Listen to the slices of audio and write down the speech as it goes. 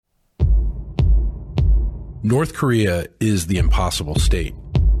North Korea is the impossible state.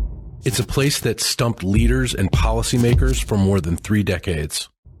 It's a place that stumped leaders and policymakers for more than 3 decades.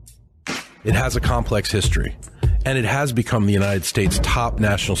 It has a complex history, and it has become the United States' top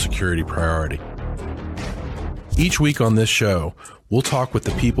national security priority. Each week on this show, we'll talk with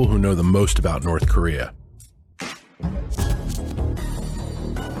the people who know the most about North Korea.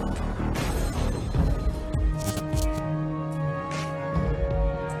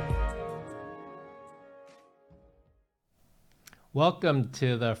 Welcome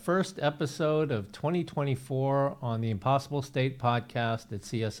to the first episode of 2024 on the Impossible State podcast at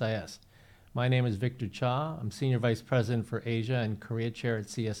CSIS. My name is Victor Cha. I'm Senior Vice President for Asia and Korea Chair at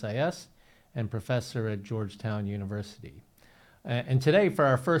CSIS and Professor at Georgetown University. And today, for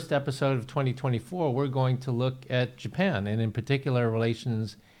our first episode of 2024, we're going to look at Japan, and in particular,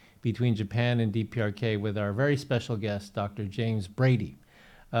 relations between Japan and DPRK with our very special guest, Dr. James Brady.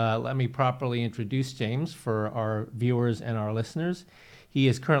 Let me properly introduce James for our viewers and our listeners. He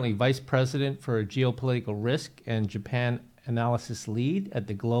is currently Vice President for Geopolitical Risk and Japan Analysis Lead at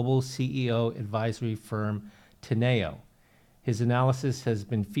the global CEO advisory firm Teneo. His analysis has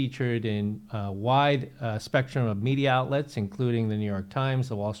been featured in a wide spectrum of media outlets, including the New York Times,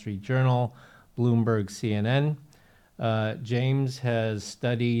 the Wall Street Journal, Bloomberg, CNN. James has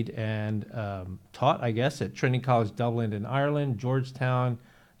studied and taught, at Trinity College Dublin in Ireland, Georgetown,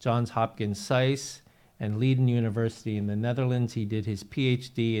 Johns Hopkins SAIS, and Leiden University in the Netherlands. He did his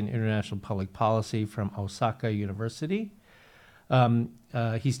PhD in International Public Policy from Osaka University.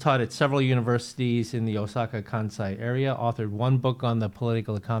 He's taught at several universities in the Osaka Kansai area, authored one book on the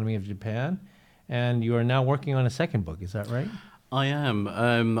political economy of Japan, and you are now working on a second book, is that right? I am.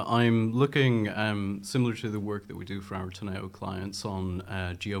 I'm looking, similar to the work that we do for our Teneo clients, on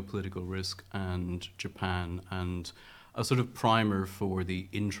geopolitical risk and Japan, and a sort of primer for the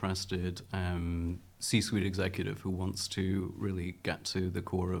interested C-suite executive who wants to really get to the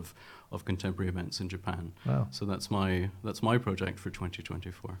core of contemporary events in Japan. Wow. So that's my project for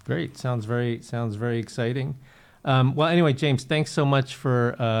 2024. Great. Sounds very exciting. Well, anyway, James, thanks so much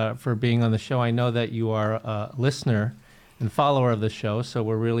for being on the show. I know that you are a listener and follower of the show, so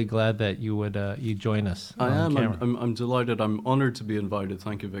we're really glad that you would you join us. I am. Camera. I'm delighted. I'm honored to be invited.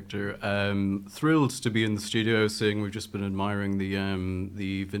 Thank you, Victor. Thrilled to be in the studio. Seeing we've just been admiring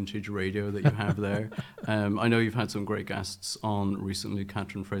the vintage radio that you have there. I know you've had some great guests on recently: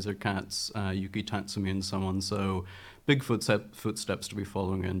 Catherine Fraser-Katz, Yuki Tatsumi, and so on. So big footsteps to be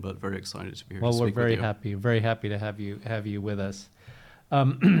following in, but very excited to be here. Well, to speak we're very happy to have you with us.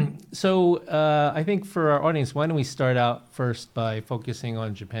 So I think for our audience, why don't we start out first by focusing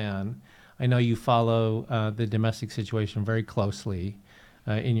on Japan? I know you follow the domestic situation very closely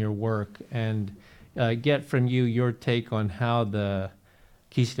in your work, and get from you your take on how the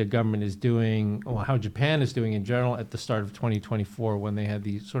Kishida government is doing, or how Japan is doing in general at the start of 2024, when they had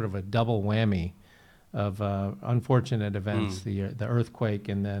the sort of a double whammy of unfortunate events, the earthquake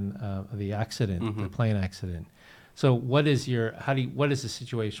and then the accident, the plane accident. So what is the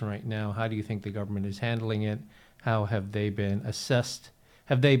situation right now? How do you think the government is handling it? How have they been assessed?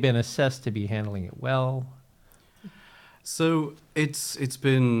 Have they been assessed to be handling it well? So it's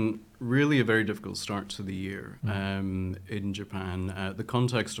been really a very difficult start to the year in Japan. The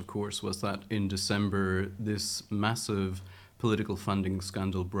context, of course, was that in December, this massive political funding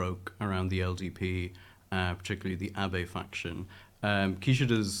scandal broke around the LDP, particularly the Abe faction.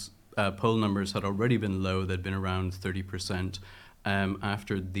 Kishida's poll numbers had already been low. They'd been around 30%.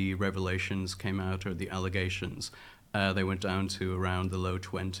 After the revelations came out, or the allegations, they went down to around the low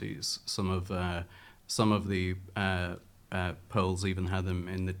 20s. Some of the polls even had them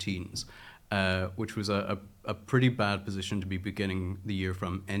in the teens, which was a pretty bad position to be beginning the year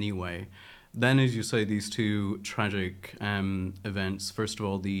from anyway. Then, as you say, these two tragic events. First of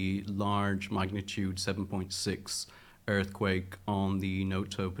all, the large magnitude 7.6 earthquake on the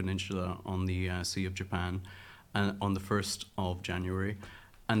Noto Peninsula on the Sea of Japan on the 1st of January.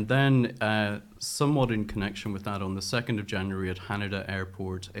 And then, somewhat in connection with that, on the 2nd of January at Haneda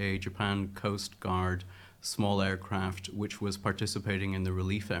Airport, a Japan Coast Guard small aircraft, which was participating in the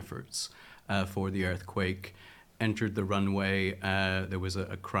relief efforts for the earthquake, entered the runway. There was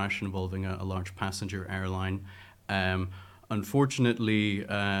a crash involving a large passenger airline. Unfortunately,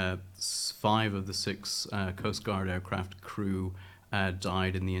 5 of the 6 Coast Guard aircraft crew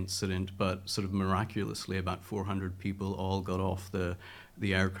died in the incident, but sort of miraculously, about 400 people all got off the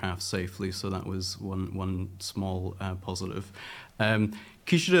aircraft safely. So that was one small positive.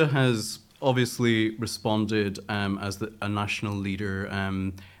 Kishida has obviously responded as a national leader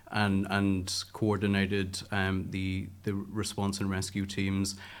and coordinated the response and rescue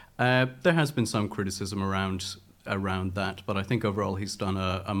teams. There has been some criticism around that, but I think overall he's done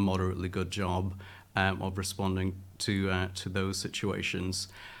a moderately good job of responding to those situations.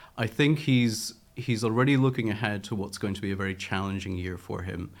 I think he's already looking ahead to what's going to be a very challenging year for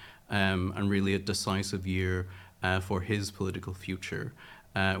him, and really a decisive year for his political future,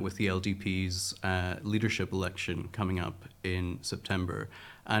 with the LDP's leadership election coming up in September.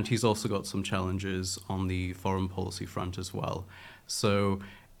 And he's also got some challenges on the foreign policy front as well. So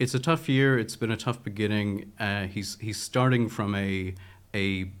it's a tough year. It's been a tough beginning. He's starting from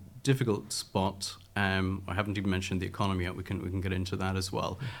a difficult spot. I haven't even mentioned the economy yet. We can get into that as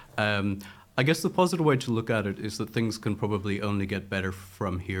well. I guess the positive way to look at it is that things can probably only get better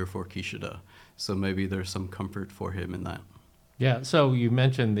from here for Kishida. So maybe there's some comfort for him in that. Yeah, so you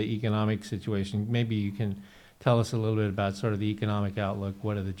mentioned the economic situation. Maybe you can tell us a little bit about sort of the economic outlook.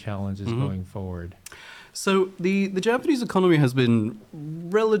 What are the challenges going forward? So the Japanese economy has been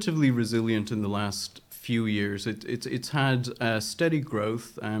relatively resilient in the last few years. It's had steady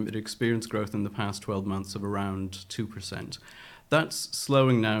growth. It experienced growth in the past 12 months of around 2%. That's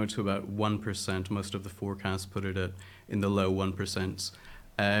slowing now to about 1%. Most of the forecasts put it in the low 1%.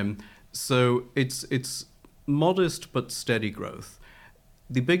 So it's modest but steady growth.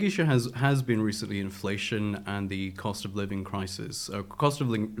 The big issue has been recently inflation and the cost of living crisis, cost of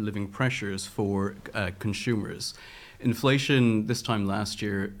living pressures for consumers. Inflation this time last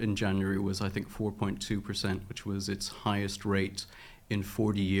year in January was, I think, 4.2%, which was its highest rate in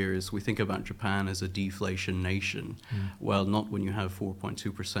 40 years. We think about Japan as a deflation nation. Well, not when you have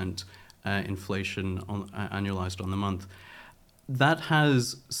 4.2% inflation annualized on the month. That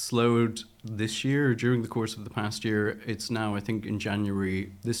has slowed this year. During the course of the past year, it's now, I think, in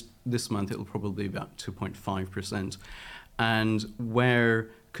January, this month, it'll probably be about 2.5%. And where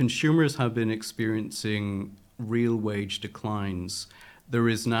consumers have been experiencing real wage declines, there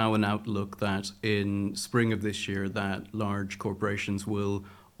is now an outlook that in spring of this year that large corporations will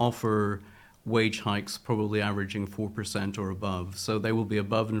offer wage hikes probably averaging 4% or above. So they will be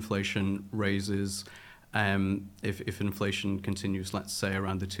above inflation raises if inflation continues, let's say,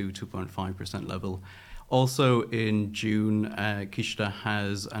 around the 2.5% level. Also in June, Kishida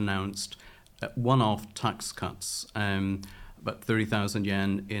has announced one-off tax cuts, about 30,000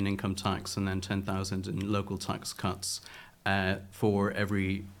 yen in income tax and then 10,000 in local tax cuts for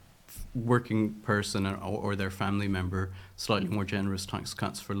every working person or their family member, slightly more generous tax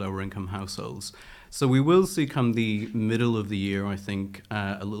cuts for lower income households. So we will see come the middle of the year, I think,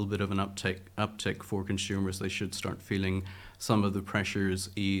 a little bit of an uptick for consumers. They should start feeling some of the pressures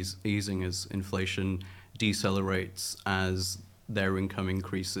easing as inflation decelerates, as their income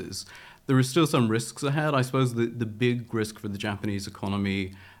increases. There are still some risks ahead. I suppose the big risk for the Japanese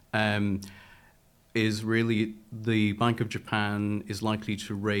economy is really the Bank of Japan is likely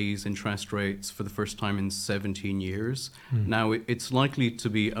to raise interest rates for the first time in 17 years. Now, it's likely to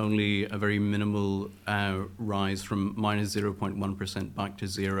be only a very minimal rise from minus 0.1% back to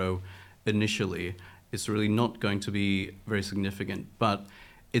zero initially. It's really not going to be very significant, but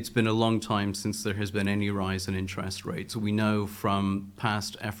it's been a long time since there has been any rise in interest rates. We know from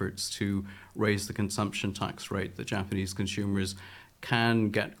past efforts to raise the consumption tax rate that Japanese consumers can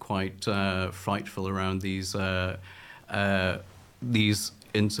get quite frightful around these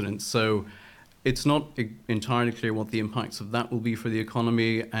incidents. So it's not entirely clear what the impacts of that will be for the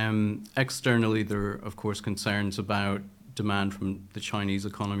economy. Externally, there are, of course, concerns about demand from the Chinese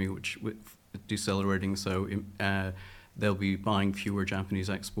economy, which decelerating. So they'll be buying fewer Japanese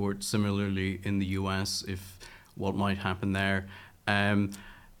exports. Similarly, in the US, if what might happen there.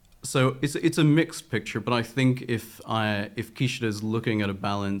 So it's a mixed picture, but I think if Kishida is looking at a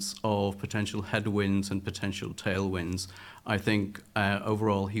balance of potential headwinds and potential tailwinds, I think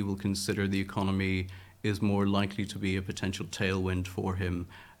overall he will consider the economy is more likely to be a potential tailwind for him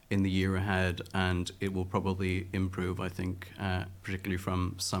in the year ahead, and it will probably improve, I think, particularly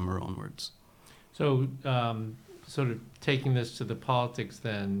from summer onwards. So sort of taking this to the politics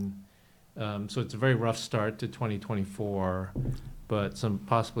then, so it's a very rough start to 2024, but some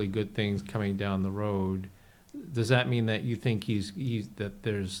possibly good things coming down the road. Does that mean that you think that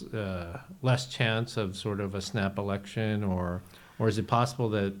there's less chance of sort of a snap election, or is it possible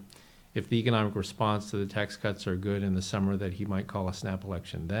that if the economic response to the tax cuts are good in the summer, that he might call a snap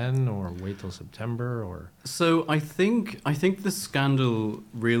election then, or wait till September, or? So I think the scandal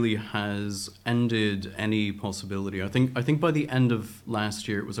really has ended any possibility. I think by the end of last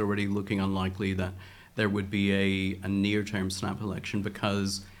year, it was already looking unlikely that there would be a near-term snap election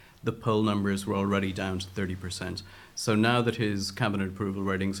because the poll numbers were already down to 30%. So now that his cabinet approval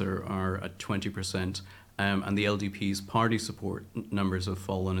ratings are at 20%, and the LDP's party support numbers have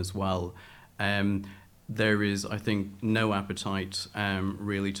fallen as well, there is, I think, no appetite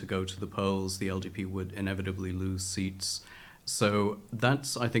really to go to the polls. The LDP would inevitably lose seats. So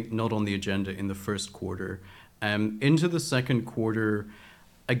that's, I think, not on the agenda in the first quarter. Into the second quarter,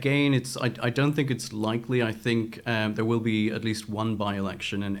 again, I don't think it's likely. I think there will be at least one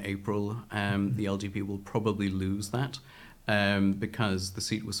by-election in April. The LDP will probably lose that because the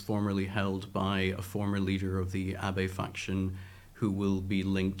seat was formerly held by a former leader of the Abe faction who will be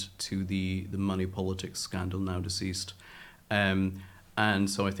linked to the money politics scandal, now deceased. And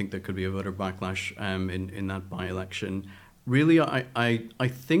so I think there could be a voter backlash in that by-election. Really, I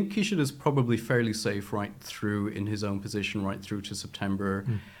think Kishida is probably fairly safe right through in his own position right through to September.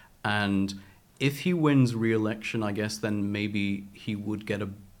 And if he wins re-election, I guess then maybe he would get a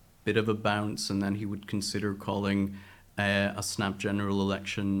bit of a bounce, and then he would consider calling a snap general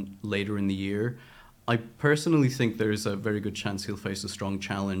election later in the year. I personally think there's a very good chance he'll face a strong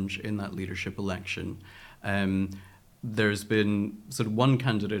challenge in that leadership election. There's been sort of one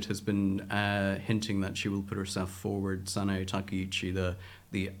candidate has been hinting that she will put herself forward, Sanae Takeichi,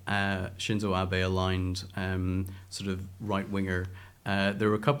 the Shinzo Abe aligned sort of right winger. There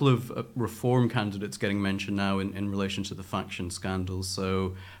are a couple of reform candidates getting mentioned now in relation to the faction scandals.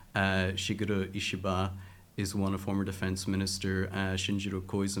 So Shigeru Ishiba is one, a former defense minister. Shinjiro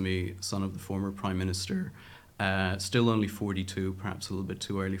Koizumi, son of the former prime minister, still only 42, perhaps a little bit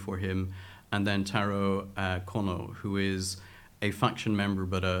too early for him. And then Taro Kono, who is a faction member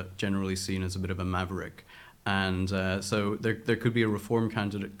but generally seen as a bit of a maverick. And so there could be a reform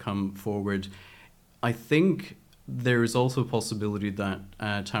candidate come forward. I think there is also a possibility that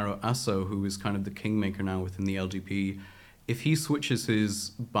Taro Aso, who is kind of the kingmaker now within the LDP, if he switches his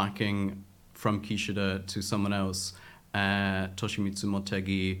backing from Kishida to someone else, Toshimitsu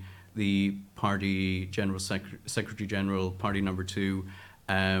Motegi, the party general secretary general, party number 2,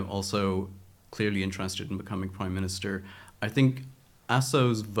 also clearly interested in becoming prime minister. I think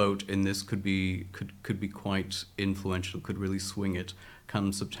Aso's vote in this could be quite influential, could really swing it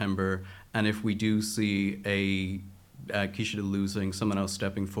come September. And if we do see a Kishida losing, someone else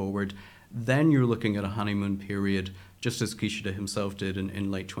stepping forward, then you're looking at a honeymoon period, just as Kishida himself did in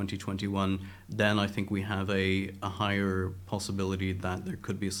late 2021. Then I think we have a higher possibility that there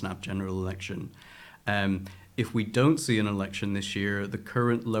could be a snap general election. If we don't see an election this year, the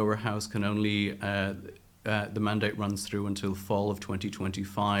current lower house can only, the mandate runs through until fall of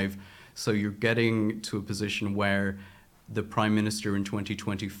 2025. So you're getting to a position where the prime minister in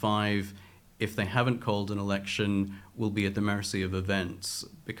 2025, if they haven't called an election, will be at the mercy of events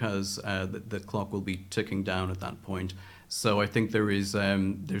because the clock will be ticking down at that point. So I think there's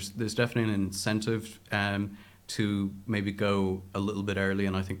definitely an incentive to maybe go a little bit early,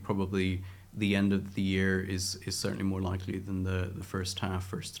 and I think probably the end of the year is certainly more likely than the first half,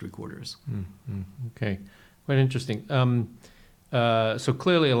 first 3 quarters. Okay, quite interesting. So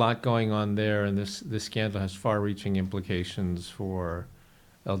clearly a lot going on there, and this scandal has far-reaching implications for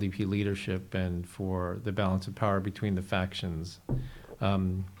LDP leadership and for the balance of power between the factions.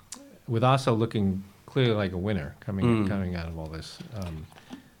 With Aso looking clearly like a winner coming out of all this.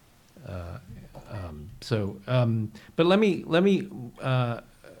 But let me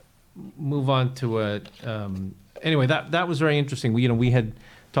move on to anyway, that was very interesting. We had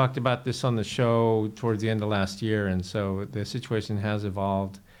talked about this on the show towards the end of last year, and so the situation has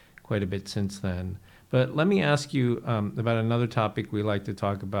evolved quite a bit since then. But let me ask you about another topic we like to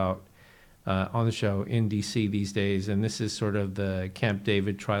talk about on the show in DC these days, and this is sort of the Camp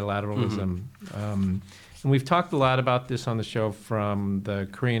David trilateralism. And we've talked a lot about this on the show from the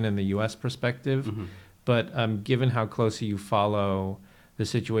Korean and the U.S. perspective, but given how closely you follow the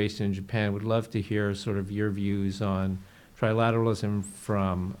situation in Japan, would love to hear sort of your views on trilateralism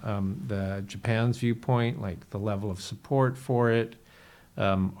from the Japan's viewpoint, like the level of support for it.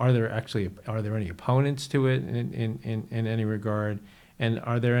 Are there any opponents to it in any regard? And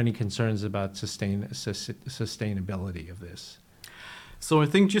are there any concerns about sustainability of this? So I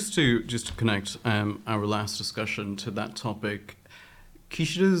think just to connect our last discussion to that topic,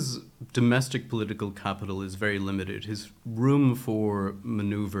 Kishida's domestic political capital is very limited. His room for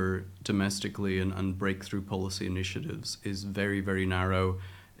maneuver domestically and breakthrough policy initiatives is very, very narrow.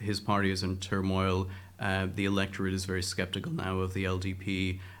 His party is in turmoil. The electorate is very skeptical now of the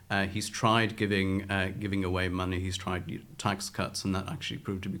LDP. He's tried giving away money. He's tried tax cuts, and that actually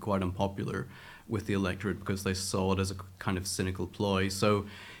proved to be quite unpopular with the electorate because they saw it as a kind of cynical ploy. So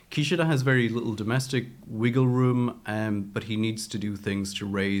Kishida has very little domestic wiggle room, but he needs to do things to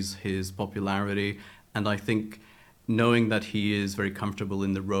raise his popularity. And I think knowing that he is very comfortable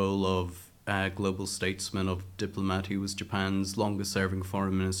in the role of global statesman, of diplomat. He was Japan's longest-serving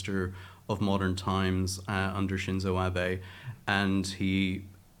foreign minister of modern times under Shinzo Abe, and he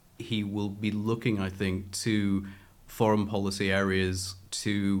will be looking, I think, to foreign policy areas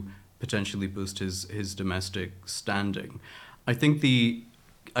to potentially boost his domestic standing. I think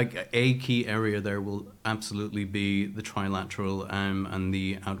a key area there will absolutely be the trilateral and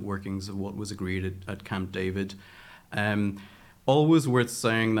the outworkings of what was agreed at Camp David. Always worth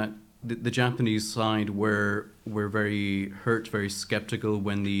saying that the Japanese side were very hurt, very skeptical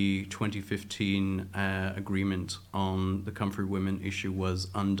when the 2015 agreement on the comfort women issue was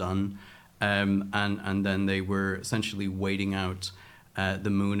undone, and then they were essentially waiting out the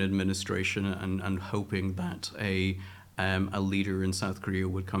Moon administration and hoping that a leader in South Korea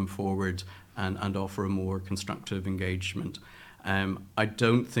would come forward and offer a more constructive engagement. I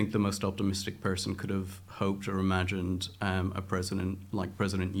don't think the most optimistic person could have hoped or imagined a president like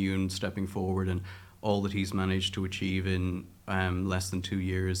President Yoon stepping forward and all that he's managed to achieve in less than 2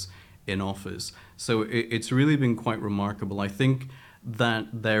 years in office. So it's really been quite remarkable. I think that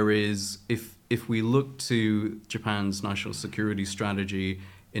there is, if we look to Japan's national security strategy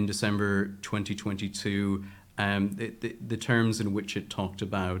in December 2022, the terms in which it talked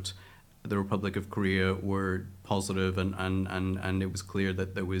about the Republic of Korea were positive, and it was clear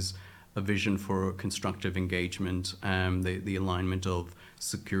that there was a vision for constructive engagement, the alignment of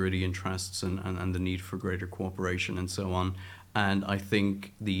security interests and the need for greater cooperation and so on. And I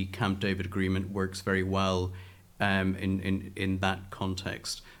think the Camp David Agreement works very well in that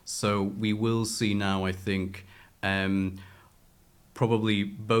context. So we will see now, I think, probably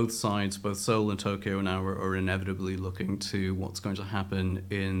both sides, both Seoul and Tokyo now are inevitably looking to what's going to happen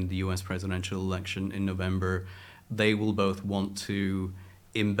in the US presidential election in November. They will both want to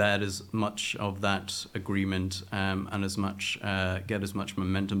embed as much of that agreement and as much get as much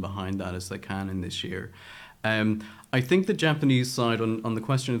momentum behind that as they can in this year. I think the Japanese side on the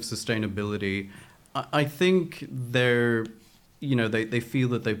question of sustainability, I think they feel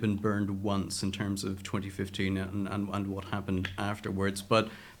that they've been burned once in terms of 2015 and what happened afterwards. But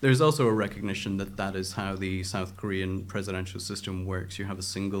there's also a recognition that that is how the South Korean presidential system works. You have a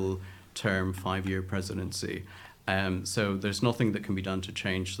single term, 5-year presidency. So there's nothing that can be done to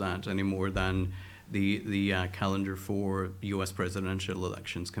change that any more than the calendar for US presidential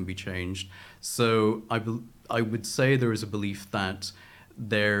elections can be changed. So I would say there is a belief that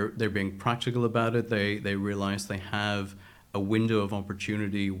they're being practical about it. They realize they have a window of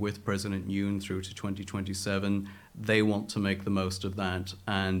opportunity with President Yoon through to 2027. They want to make the most of that,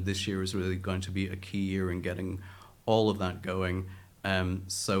 and this year is really going to be a key year in getting all of that going,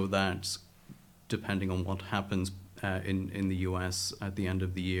 so that depending on what happens in the US at the end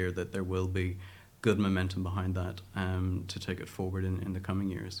of the year, that there will be good momentum behind that to take it forward in the coming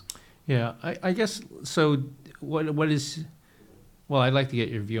years. Yeah, I guess, so what is, well, I'd like to get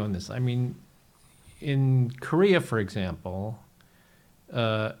your view on this. I mean, in Korea, for example,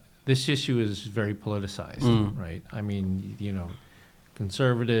 this issue is very politicized, right? I mean,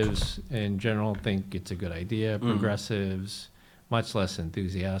 conservatives in general think it's a good idea. Progressives, much less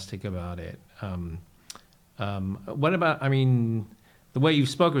enthusiastic about it. What about, I mean, the way you've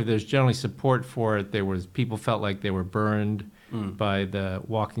spoken, there's generally support for it. People felt like they were burned by the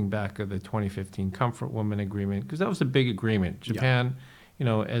walking back of the 2015 Comfort Women Agreement, because that was a big agreement. Japan,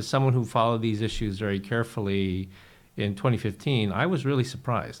 as someone who followed these issues very carefully in 2015, I was really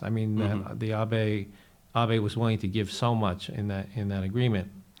surprised. I mean, that the Abe was willing to give so much in that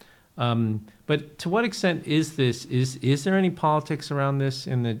agreement. But to what extent is there any politics around this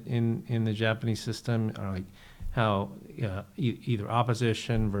in the Japanese system, or like how either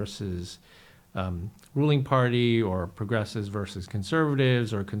opposition versus ruling party, or progressives versus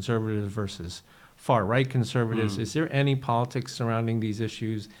conservatives, or conservatives versus far right conservatives? Is there any politics surrounding these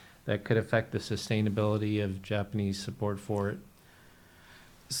issues that could affect the sustainability of Japanese support for it?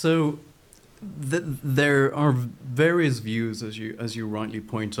 So there are various views, as you rightly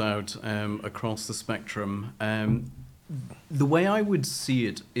point out, across the spectrum. The way I would see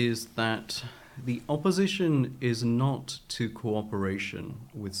it is that the opposition is not to cooperation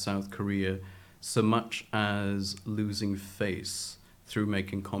with South Korea so much as losing face through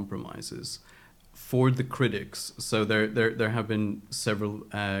making compromises. For the critics, so there have been several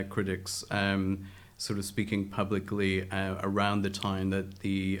critics sort of speaking publicly around the time that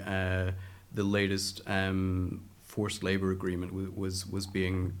the latest forced labor agreement was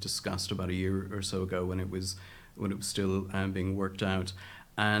being discussed about a year or so ago, when it was still being worked out,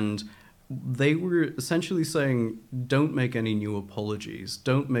 and they were essentially saying, don't make any new apologies,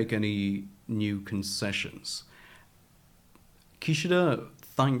 don't make any new concessions. Kishida,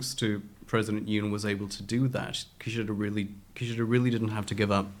 thanks to President Yoon, was able to do that. Kishida really didn't have to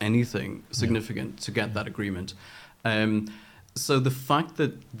give up anything significant to get that agreement. So the fact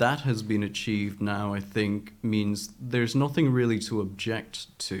that that has been achieved now, I think, means there's nothing really to object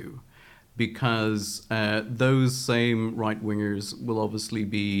to, because those same right-wingers will obviously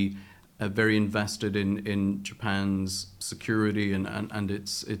be very invested in Japan's security and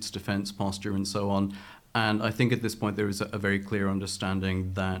its defense posture and so on. And I think at this point there is a very clear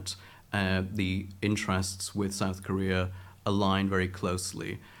understanding that the interests with South Korea align very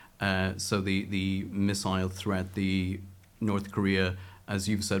closely. So the missile threat, the North Korea, as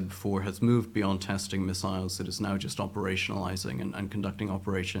you've said before, has moved beyond testing missiles. It is now just operationalizing and conducting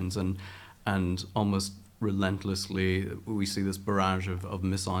operations, and almost relentlessly we see this barrage of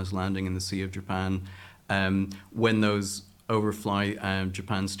missiles landing in the Sea of Japan. When those overfly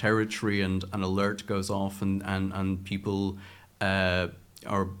Japan's territory and an alert goes off and people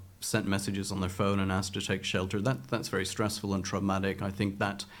are sent messages on their phone and asked to take shelter, that's very stressful and traumatic. I think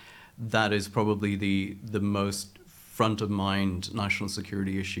that is probably the most front of mind national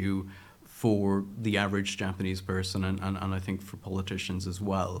security issue for the average Japanese person and I think for politicians as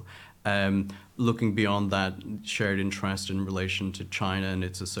well. Looking beyond that shared interest in relation to China and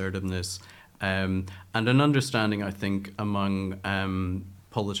its assertiveness, and an understanding, I think, among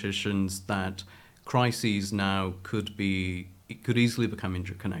politicians that crises now could easily become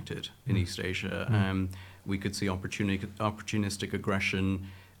interconnected in East Asia. We could see opportunistic aggression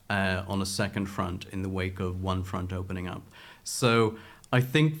on a second front in the wake of one front opening up. So I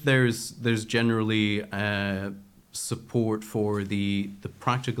think there's generally support for the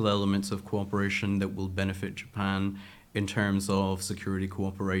practical elements of cooperation that will benefit Japan in terms of security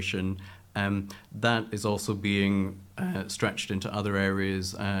cooperation. That is also being stretched into other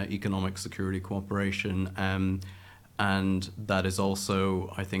areas, economic security cooperation, and that is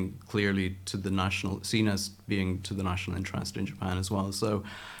also, I think, clearly seen as being to the national interest in Japan as well. So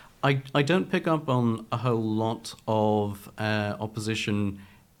I don't pick up on a whole lot of opposition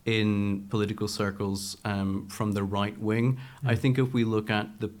in political circles from the right wing. I think if we look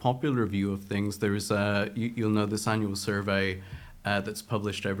at the popular view of things, there's you'll know this annual survey that's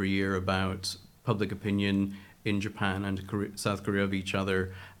published every year about public opinion in Japan and South Korea of each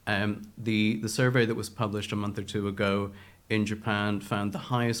other. The survey that was published a month or two ago in Japan found the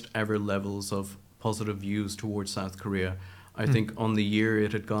highest ever levels of positive views towards South Korea. I think on the year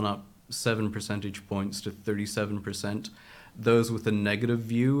it had gone up 7 percentage points to 37%. Those with a negative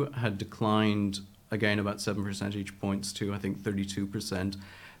view had declined again about 7 percentage points to, I think, 32%.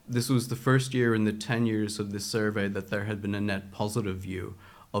 This was the first year in the 10 years of this survey that there had been a net positive view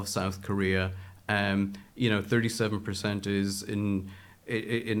of South Korea. 37% is in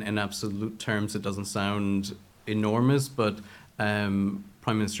absolute terms, it doesn't sound enormous, but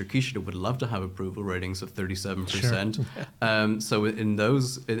Prime Minister Kishida would love to have approval ratings of 37%. Sure. So in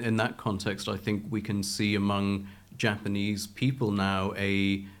that context, I think we can see among Japanese people now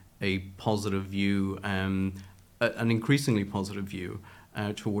a positive view, an increasingly positive view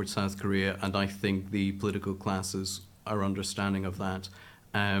towards South Korea, and I think the political classes are understanding of that.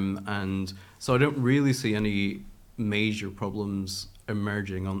 And so I don't really see any major problems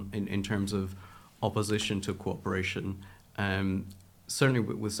emerging in terms of opposition to cooperation. Certainly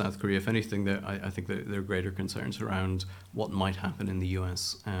with South Korea, if anything, I think there are greater concerns around what might happen in the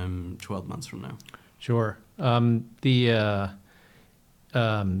U.S. 12 months from now. Sure.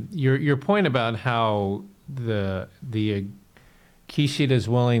 Your point about how the Kishida's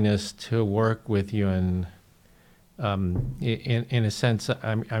willingness to work with Yoon, in a sense,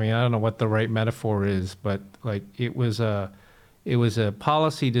 I mean, I don't know what the right metaphor is, but like it was a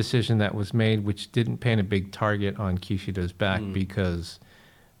policy decision that was made which didn't paint a big target on Kishida's back because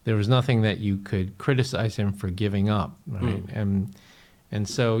there was nothing that you could criticize him for giving up, right? And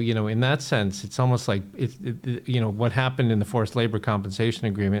so, in that sense, it's almost like what happened in the forced labor compensation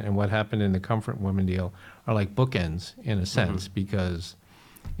agreement and what happened in the comfort women deal are like bookends in a sense, because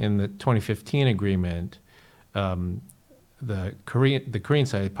in the 2015 agreement, the Korean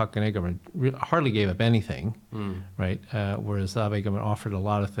side, Park Geun-hye government, hardly gave up anything, right? Whereas the Abe government offered a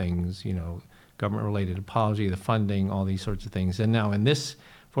lot of things, government-related apology, the funding, all these sorts of things. And now in this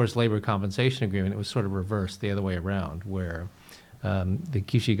forced labor compensation agreement, it was sort of reversed the other way around, where the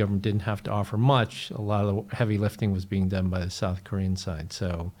Kishida government didn't have to offer much. A lot of the heavy lifting was being done by the South Korean side.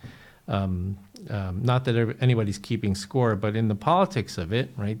 So not that anybody's keeping score, but in the politics of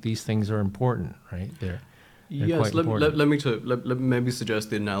it, right, these things are important, right? They're yes, let me maybe suggest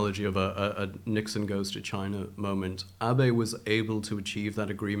the analogy of a Nixon goes to China moment. Abe was able to achieve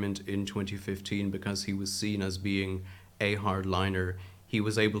that agreement in 2015 because he was seen as being a hardliner, he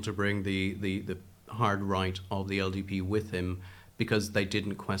was able to bring the hard right of the LDP with him because they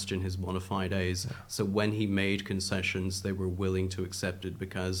didn't question his bona fides. Yeah. So when he made concessions, they were willing to accept it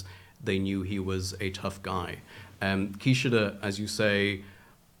because they knew he was a tough guy. Kishida, as you say,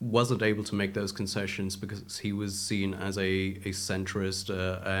 wasn't able to make those concessions because he was seen as a centrist,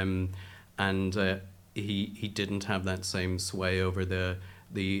 and he didn't have that same sway over the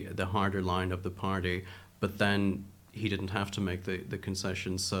harder line of the party. But then he didn't have to make the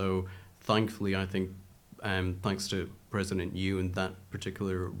concessions. So thankfully, I think, thanks to President Yoon, that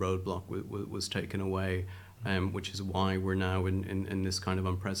particular roadblock was taken away, which is why we're now in this kind of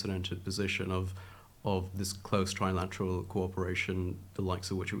unprecedented position of this close trilateral cooperation, the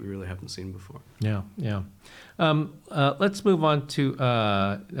likes of which we really haven't seen before. Yeah. Let's move on to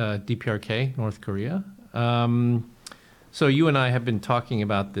DPRK, North Korea. So you and I have been talking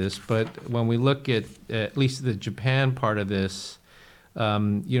about this, but when we look at least the Japan part of this,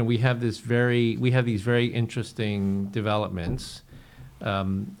 we have these very interesting developments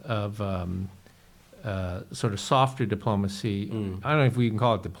of sort of softer diplomacy. I don't know if we can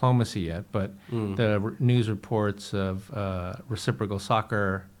call it diplomacy yet, but the news reports of reciprocal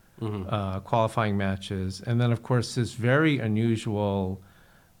soccer qualifying matches, and then of course this very unusual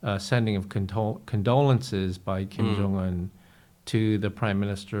sending of condolences by Kim Jong-un to the Prime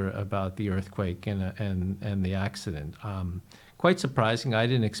Minister about the earthquake and the accident. Quite surprising. I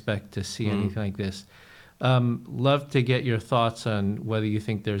didn't expect to see anything like this. Love to get your thoughts on whether you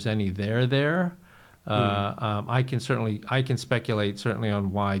think there's any there. I can speculate certainly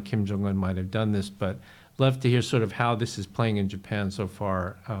on why Kim Jong-un might have done this, but love to hear sort of how this is playing in Japan so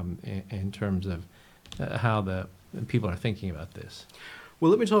far in terms of how the people are thinking about this. Well,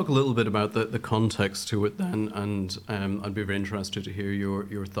 let me talk a little bit about the context to it then, and I'd be very interested to hear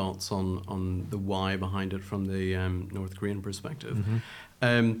your thoughts on the why behind it from the North Korean perspective.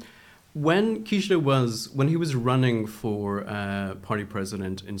 When Kishida when he was running for party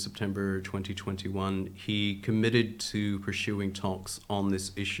president in September 2021, he committed to pursuing talks on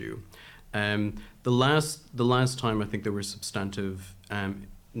this issue. The last time I think there were substantive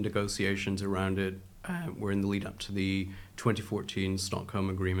negotiations around it were in the lead up to the 2014 Stockholm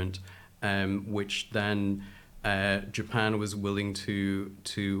Agreement, which then Japan was willing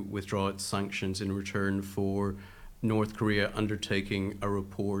to withdraw its sanctions in return for North Korea undertaking a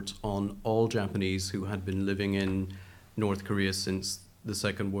report on all Japanese who had been living in North Korea since the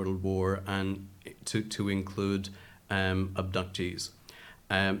Second World War, and to include abductees.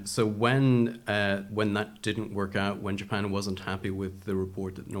 So when that didn't work out, when Japan wasn't happy with the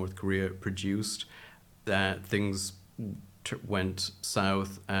report that North Korea produced, things went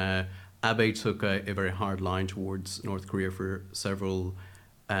south. Abe took a very hard line towards North Korea for several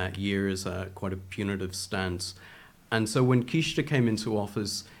years, quite a punitive stance. And so when Kishida came into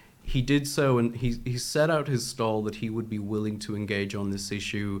office, he did so, and he set out his stall that he would be willing to engage on this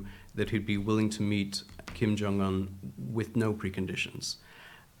issue, that he'd be willing to meet Kim Jong-un with no preconditions.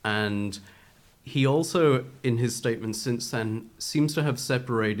 And he also, in his statement since then, seems to have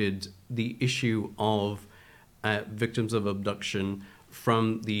separated the issue of victims of abduction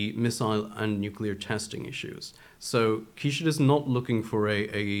from the missile and nuclear testing issues. So Kishida is not looking for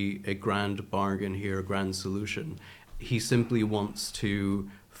a grand bargain here, a grand solution. He simply wants to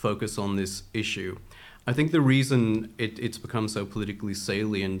focus on this issue. I think the reason it's become so politically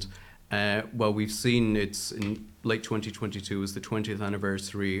salient, well, we've seen it's in late 2022 is the 20th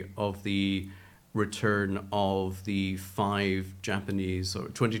anniversary of the return of the 5 Japanese, or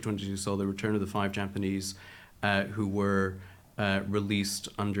 2022 saw the return of the 5 Japanese who were released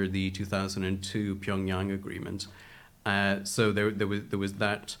under the 2002 Pyongyang Agreement. So there was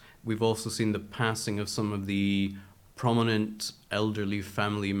that. We've also seen the passing of some of the prominent elderly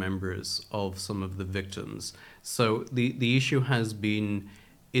family members of some of the victims. So the issue has been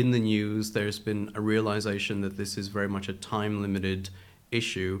in the news. There's been a realization that this is very much a time-limited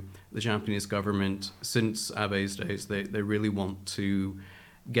issue. The Japanese government, since Abe's days, they really want to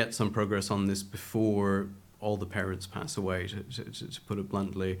get some progress on this before all the parents pass away, to put it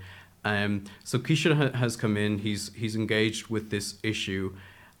bluntly. So Kishida has come in, he's engaged with this issue.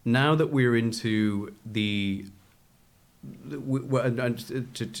 Now that we're into to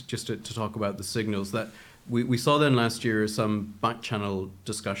talk about the signals, that we saw then last year some back-channel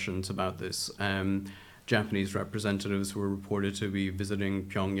discussions about this. Japanese representatives were reported to be visiting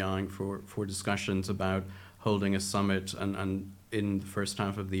Pyongyang for discussions about holding a summit and in the first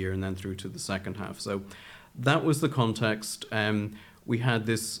half of the year and then through to the second half. So that was the context. We had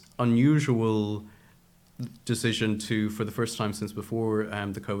this unusual decision for the first time since before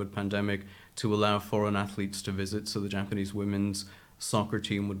the COVID pandemic, to allow foreign athletes to visit. So the Japanese women's soccer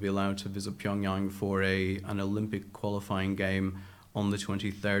team would be allowed to visit Pyongyang for an Olympic qualifying game on the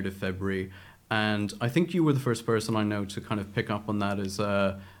 23rd of February. And I think you were the first person I know to kind of pick up on that as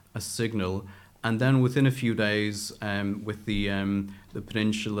a signal. And then within a few days, with the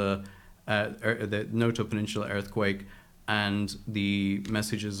peninsula, the Noto Peninsula earthquake, and the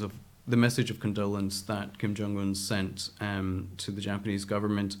message of condolence that Kim Jong-un sent to the Japanese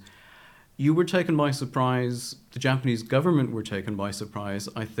government, you were taken by surprise. The Japanese government were taken by surprise.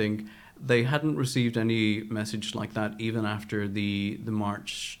 I think they hadn't received any message like that even after the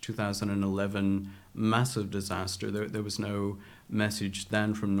March 2011 massive disaster. There was no message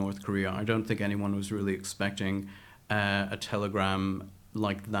then from North Korea. I don't think anyone was really expecting a telegram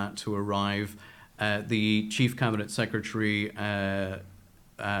like that to arrive. The Chief Cabinet Secretary,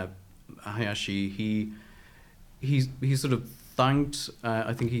 Hayashi, he sort of thanked,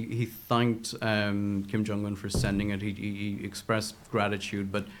 I think he thanked Kim Jong-un for sending it. He expressed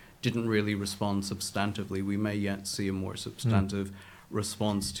gratitude, but didn't really respond substantively. We may yet see a more substantive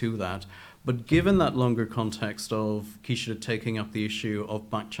response to that. But given that longer context of Kishida taking up the issue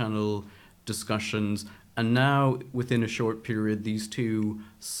of back-channel discussions, and now within a short period, these two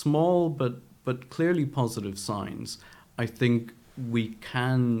small but clearly positive signs, I think we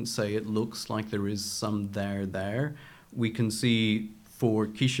can say it looks like there is some there. We can see for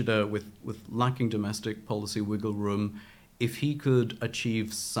Kishida, with lacking domestic policy wiggle room, if he could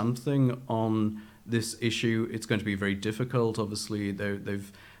achieve something on this issue, it's going to be very difficult. Obviously, there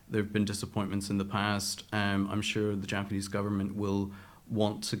have been disappointments in the past. I'm sure the Japanese government will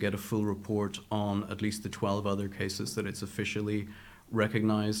want to get a full report on at least the 12 other cases that it's officially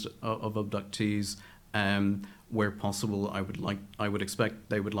recognized of abductees. Where possible, I would expect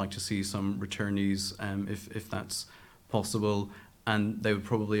they would like to see some returnees, if that's possible, and they would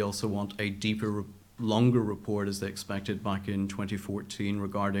probably also want a deeper, longer report, as they expected back in 2014,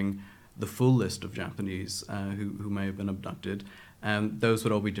 regarding the full list of Japanese who may have been abducted. Those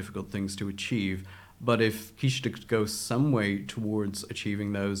would all be difficult things to achieve. But if Kishida could go some way towards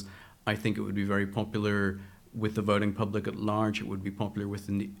achieving those, I think it would be very popular with the voting public at large. It would be popular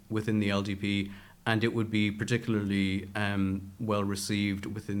within the LDP, and it would be particularly well received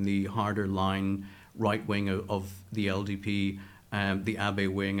within the harder line right wing of the LDP, the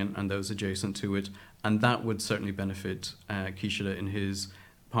Abe wing, and those adjacent to it. And that would certainly benefit Kishida in his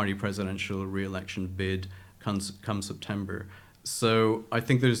party presidential re-election bid come September. So I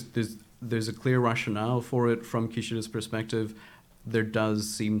think there's a clear rationale for it from Kishida's perspective. There does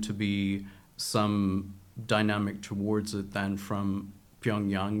seem to be some dynamic towards it then from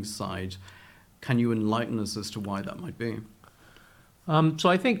Pyongyang's side. Can you enlighten us as to why that might be? So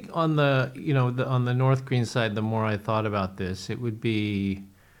I think on the North Korean side, the more I thought about this, it would be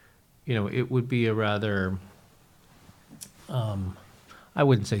a rather, I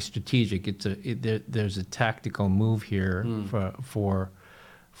wouldn't say strategic. There's a tactical move here for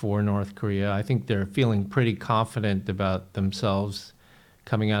North Korea. I think they're feeling pretty confident about themselves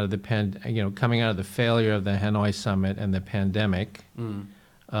coming out of the failure of the Hanoi summit and the pandemic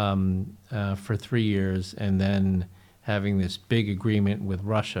for 3 years, and then having this big agreement with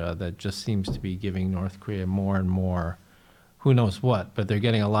Russia that just seems to be giving North Korea more and more, who knows what, but they're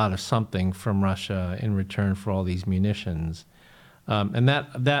getting a lot of something from Russia in return for all these munitions. And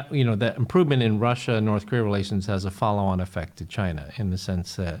that improvement in Russia-North Korea relations has a follow-on effect to China, in the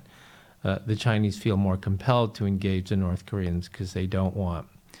sense that the Chinese feel more compelled to engage the North Koreans because they don't want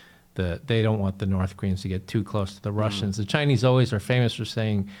the North Koreans to get too close to the Russians. The Chinese always are famous for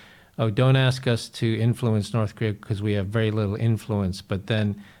saying, "Oh, don't ask us to influence North Korea because we have very little influence," but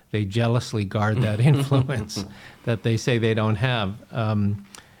then they jealously guard that influence that they say they don't have.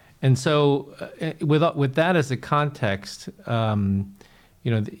 And so with that as a context,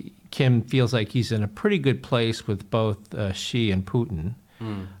 Kim feels like he's in a pretty good place with both Xi and Putin.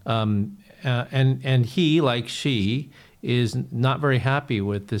 And he, like Xi, is not very happy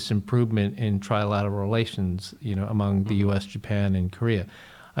with this improvement in trilateral relations, among the U.S., Japan, and Korea.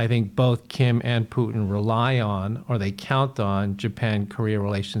 I think both Kim and Putin rely on, or they count on, Japan-Korea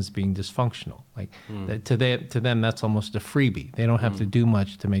relations being dysfunctional. To them, that's almost a freebie. They don't have to do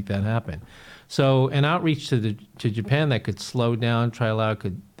much to make that happen. So an outreach to Japan that could slow down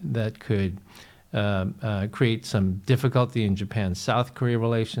trilateral, that could create some difficulty in Japan-South Korea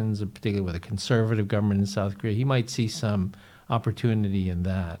relations, particularly with a conservative government in South Korea. He might see some opportunity in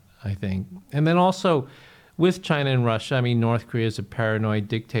that, I think. And then also, with China and Russia, North Korea is a paranoid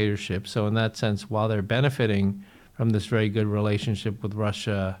dictatorship. So in that sense, while they're benefiting from this very good relationship with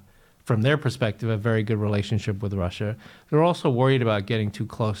Russia, from their perspective, a very good relationship with Russia, they're also worried about getting too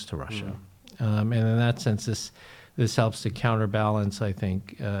close to Russia. And in that sense, this helps to counterbalance. I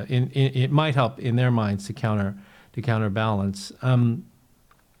think it might help in their minds to counterbalance.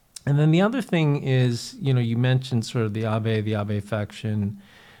 And then the other thing is, you mentioned sort of the Abe faction,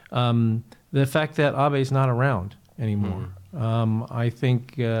 the fact that Abe is not around anymore. I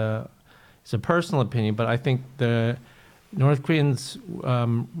think it's a personal opinion, but I think the North Koreans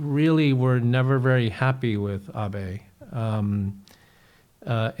really were never very happy with Abe,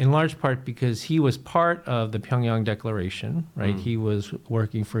 in large part because he was part of the Pyongyang Declaration, right? He was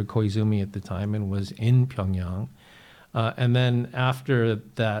working for Koizumi at the time and was in Pyongyang. And then after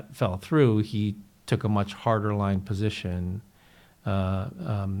that fell through, he took a much harder line position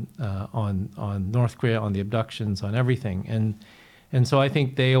on North Korea, on the abductions, on everything. And so I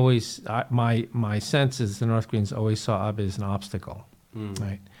think they always, my sense is the North Koreans always saw Abe as an obstacle,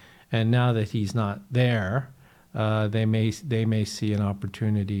 right? And now that he's not there, they may see an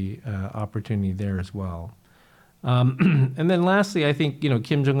opportunity there as well. And then lastly, I think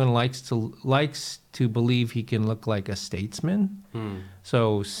Kim Jong-un likes to believe he can look like a statesman.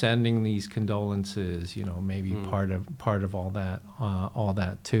 So sending these condolences, maybe part of all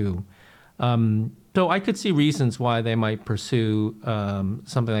that too. So I could see reasons why they might pursue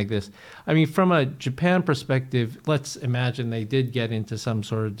something like this. I mean, from a Japan perspective, let's imagine they did get into some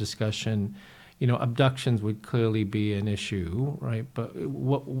sort of discussion. Abductions would clearly be an issue, right? But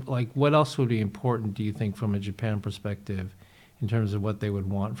what else would be important, do you think, from a Japan perspective, in terms of what they would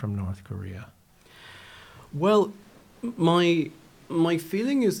want from North Korea? Well, my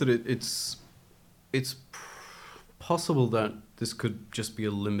feeling is that it's possible that this could just be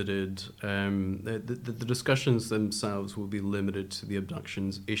a limited. The discussions themselves will be limited to the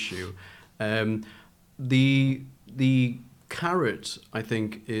abductions issue. The carrot, I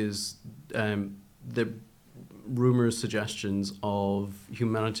think, is the rumors, suggestions of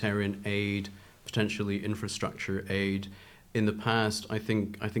humanitarian aid, potentially infrastructure aid. In the past, I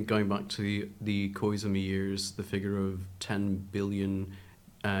think going back to the Koizumi years, the figure of $10 billion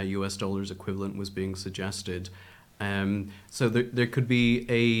US dollars equivalent was being suggested. So there could be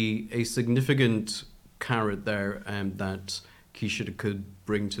a significant carrot there that Kishida could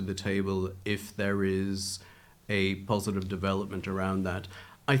bring to the table if there is a positive development around that.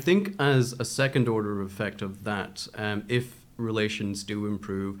 I think as a second order effect of that, if relations do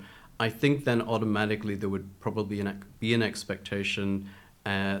improve, I think then automatically there would probably be an expectation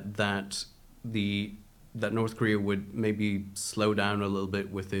that North Korea would maybe slow down a little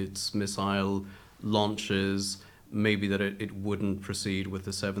bit with its missile launches, maybe that it wouldn't proceed with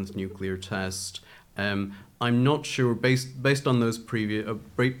the 7th nuclear test. I'm not sure, based on those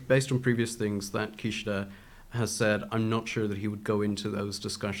based on previous things that Kishida has said, I'm not sure that he would go into those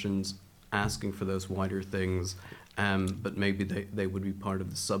discussions asking for those wider things, but maybe they would be part of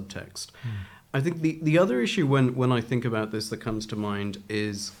the subtext. I think the other issue when I think about this that comes to mind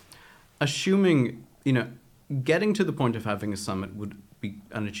is assuming, getting to the point of having a summit would be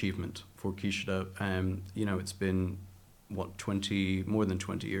an achievement for Kishida. It's been, more than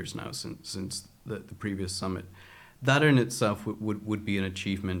 20 years now since the previous summit. That in itself would be an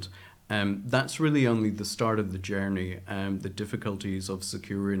achievement. That's really only the start of the journey. The difficulties of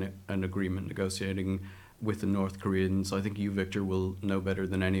securing an agreement, negotiating with the North Koreans, I think you, Victor, will know better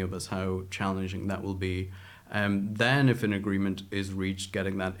than any of us how challenging that will be. Then if an agreement is reached,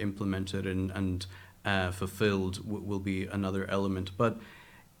 getting that implemented and fulfilled will be another element. But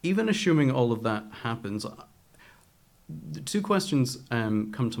even assuming all of that happens, the two questions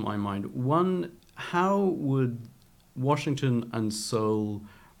come to my mind. One, how would Washington and Seoul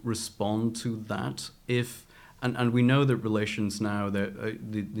respond to that if, and we know that relations now, the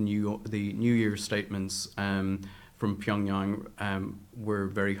New Year statements from Pyongyang were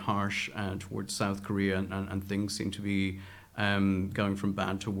very harsh towards South Korea, and things seem to be going from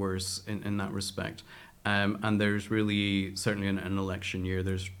bad to worse in that respect. And there's really certainly an election year.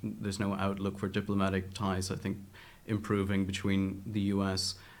 There's no outlook for diplomatic ties, I think, improving between the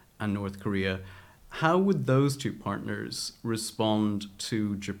US and North Korea. How would those two partners respond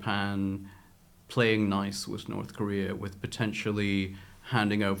to Japan playing nice with North Korea, with potentially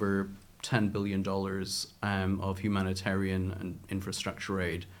handing over $10 billion of humanitarian and infrastructure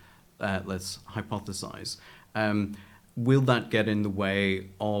aid? Let's hypothesize. Will that get in the way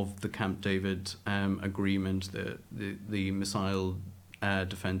of the Camp David agreement? The missile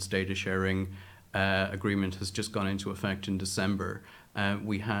defense data sharing agreement has just gone into effect in December.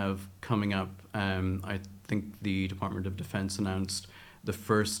 We have coming up, I think the Department of Defense announced the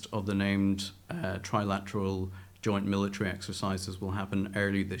first of the named trilateral joint military exercises will happen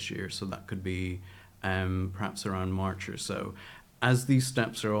early this year. So that could be perhaps around March or so. as these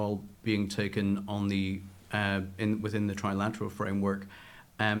steps are all being taken on the within the trilateral framework,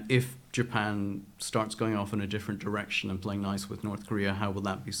 if Japan starts going off in a different direction and playing nice with North Korea, how will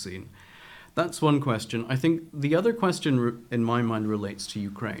that be seen? That's one question. I think the other question in my mind relates to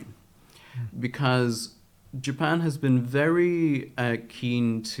Ukraine, because Japan has been very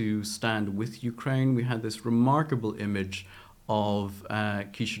keen to stand with Ukraine. We had this remarkable image of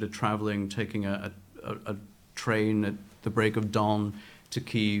Kishida traveling, taking a train at the break of dawn to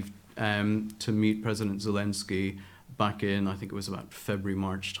Kyiv to meet President Zelensky back in, I think it was about February,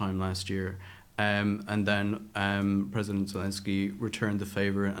 March time last year. And then President Zelensky returned the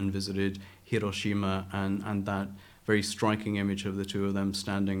favor and visited Hiroshima, and that very striking image of the two of them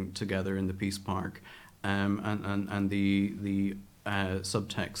standing together in the Peace Park, and the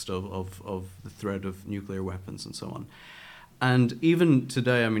subtext of the threat of nuclear weapons and so on. And even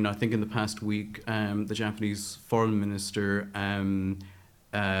today, I mean, I think in the past week, the Japanese foreign minister,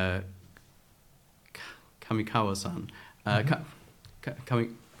 Kamikawa-san, can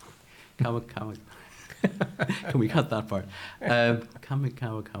we cut that part?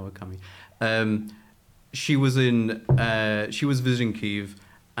 She was visiting Kyiv,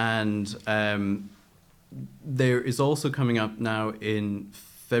 and there is also coming up now in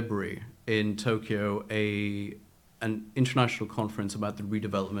February in Tokyo an international conference about the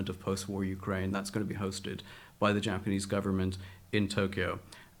redevelopment of post-war Ukraine. That's going to be hosted by the Japanese government in Tokyo,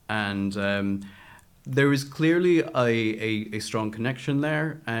 and there is clearly a strong connection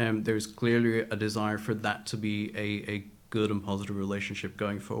there. There's clearly a desire for that to be a good and positive relationship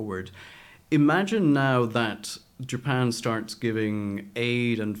going forward. Imagine now that Japan starts giving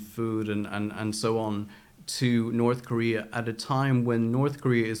aid and food and so on to North Korea at a time when North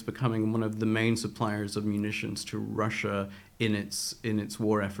Korea is becoming one of the main suppliers of munitions to Russia in its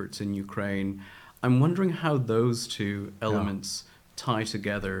war efforts in Ukraine. I'm wondering how those two elements tie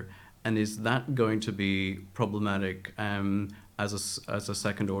together, and is that going to be problematic as a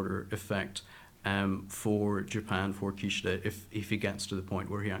second order effect for Japan, for Kishida, if he gets to the point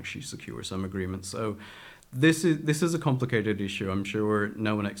where he actually secures some agreement. So this is a complicated issue. I'm sure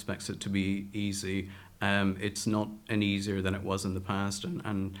no one expects it to be easy. It's not any easier than it was in the past,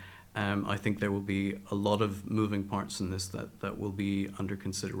 and I think there will be a lot of moving parts in this that will be under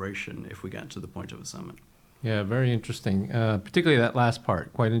consideration if we get to the point of a summit. Yeah, very interesting. Particularly that last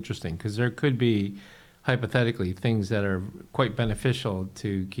part, quite interesting, because there could be, hypothetically, things that are quite beneficial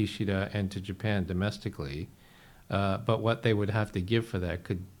to Kishida and to Japan domestically, but what they would have to give for that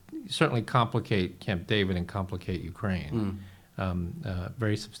could certainly complicate Camp David and complicate Ukraine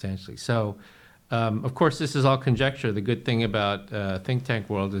very substantially. So, of course, this is all conjecture. The good thing about think tank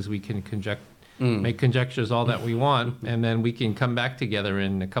world is we can make conjectures all that we want, and then we can come back together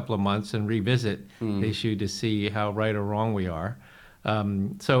in a couple of months and revisit the issue to see how right or wrong we are.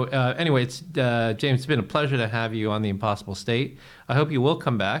 Anyway, it's James, it's been a pleasure to have you on The Impossible State. I hope you will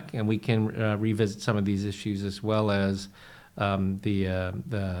come back and we can revisit some of these issues, as well as the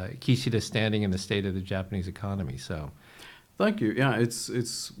Kishida standing and the state of the Japanese economy. So, thank you. Yeah,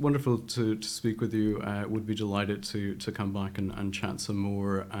 it's wonderful to speak with you. Would be delighted to come back and chat some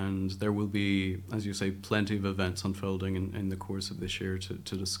more. And there will be, as you say, plenty of events unfolding in the course of this year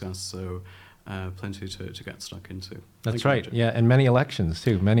to discuss. So plenty to get stuck into. That's right. Yeah, and many elections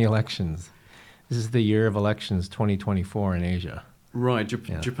too. Many elections. This is the year of elections, 2024 in Asia. Right.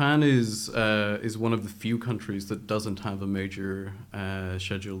 Japan is one of the few countries that doesn't have a major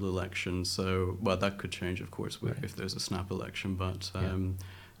scheduled election. So, well, that could change, of course, if there's a snap election. But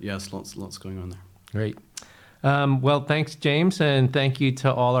yes, lots going on there. Great. Well, thanks, James, and thank you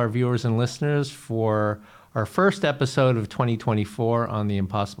to all our viewers and listeners for our first episode of 2024 on The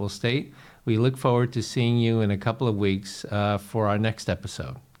Impossible State. We look forward to seeing you in a couple of weeks for our next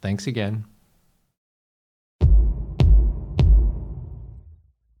episode. Thanks again.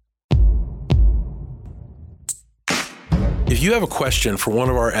 If you have a question for one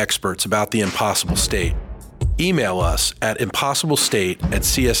of our experts about the impossible state, email us at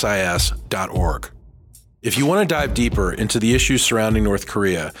impossiblestate@csis.org. If you want to dive deeper into the issues surrounding North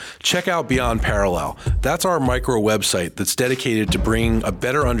Korea, check out Beyond Parallel. That's our micro website that's dedicated to bringing a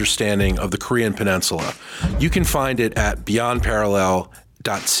better understanding of the Korean Peninsula. You can find it at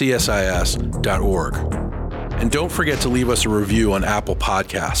beyondparallel.csis.org. And don't forget to leave us a review on Apple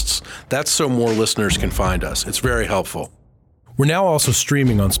Podcasts. That's so more listeners can find us. It's very helpful. We're now also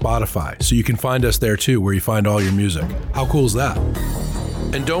streaming on Spotify, so you can find us there too, where you find all your music. How cool is that?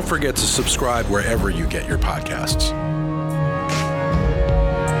 And don't forget to subscribe wherever you get your podcasts.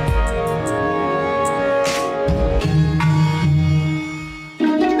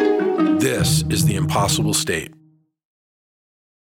 This is The Impossible State.